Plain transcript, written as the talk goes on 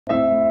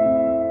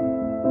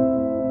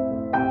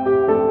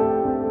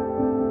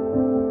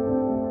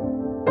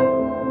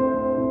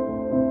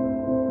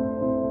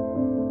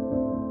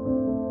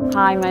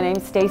Hi, my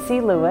name's Stacy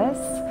Lewis.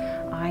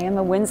 I am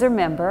a Windsor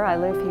member. I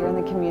live here in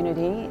the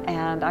community,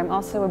 and I'm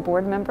also a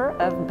board member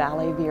of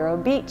Ballet Vero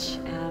Beach.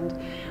 And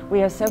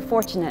we are so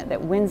fortunate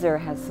that Windsor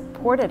has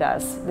supported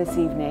us this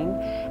evening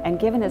and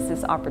given us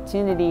this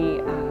opportunity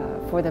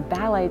for the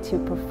ballet to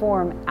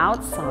perform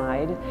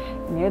outside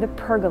near the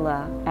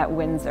Pergola at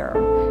Windsor.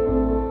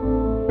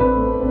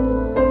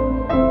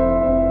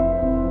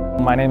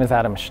 My name is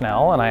Adam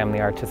Schnell, and I am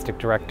the Artistic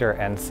Director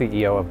and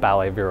CEO of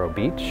Ballet Vero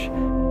Beach.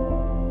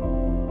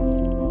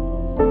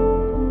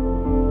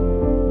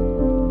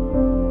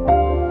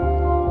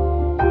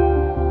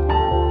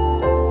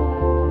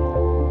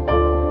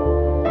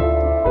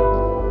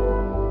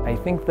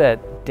 I think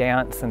that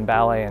dance and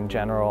ballet in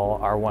general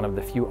are one of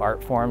the few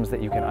art forms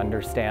that you can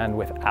understand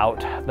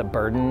without the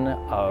burden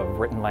of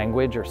written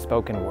language or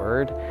spoken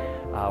word.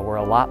 We're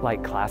a lot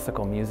like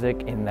classical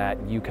music in that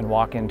you can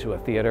walk into a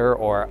theater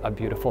or a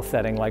beautiful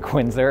setting like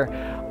Windsor,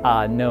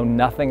 know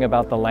nothing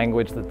about the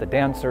language that the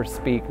dancers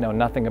speak, know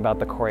nothing about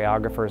the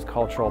choreographer's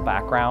cultural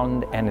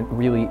background, and it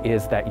really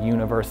is that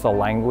universal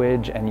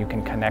language, and you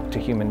can connect to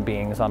human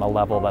beings on a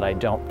level that I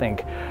don't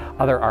think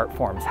other art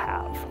forms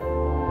have.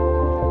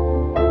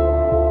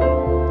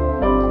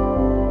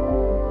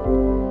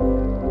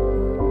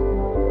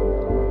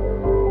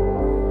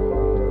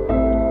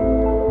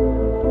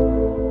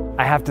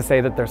 I have to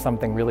say that there's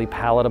something really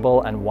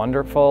palatable and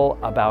wonderful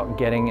about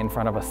getting in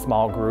front of a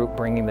small group,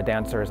 bringing the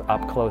dancers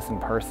up close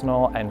and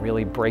personal, and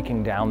really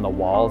breaking down the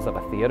walls of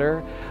a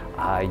theater.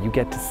 You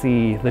get to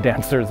see the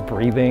dancers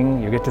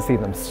breathing, you get to see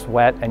them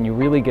sweat, and you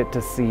really get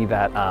to see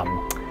that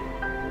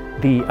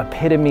the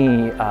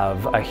epitome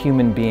of a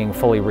human being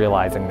fully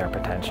realizing their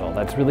potential.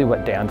 That's really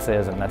what dance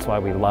is, and that's why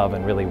we love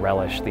and really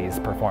relish these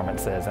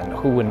performances, and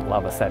who wouldn't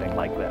love a setting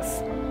like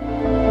this?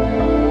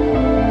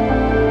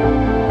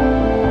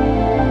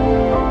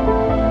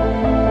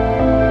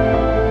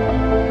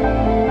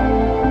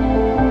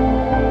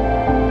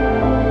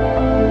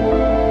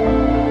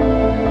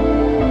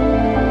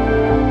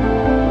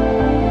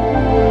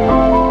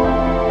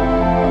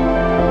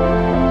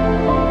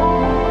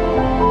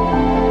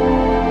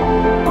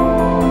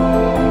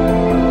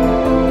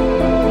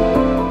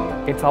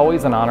 It's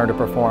always an honor to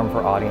perform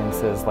for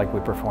audiences like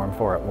we perform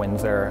for at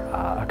Windsor,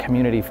 a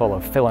community full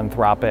of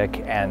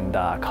philanthropic and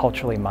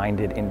culturally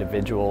minded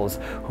individuals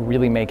who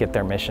really make it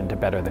their mission to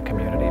better the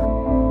community.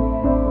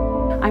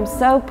 I'm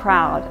so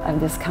proud of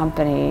this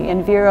company,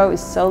 and Vero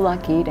is so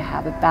lucky to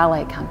have a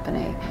ballet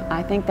company.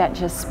 I think that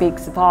just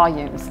speaks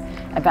volumes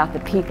about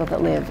the people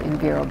that live in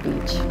Vero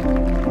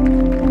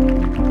Beach.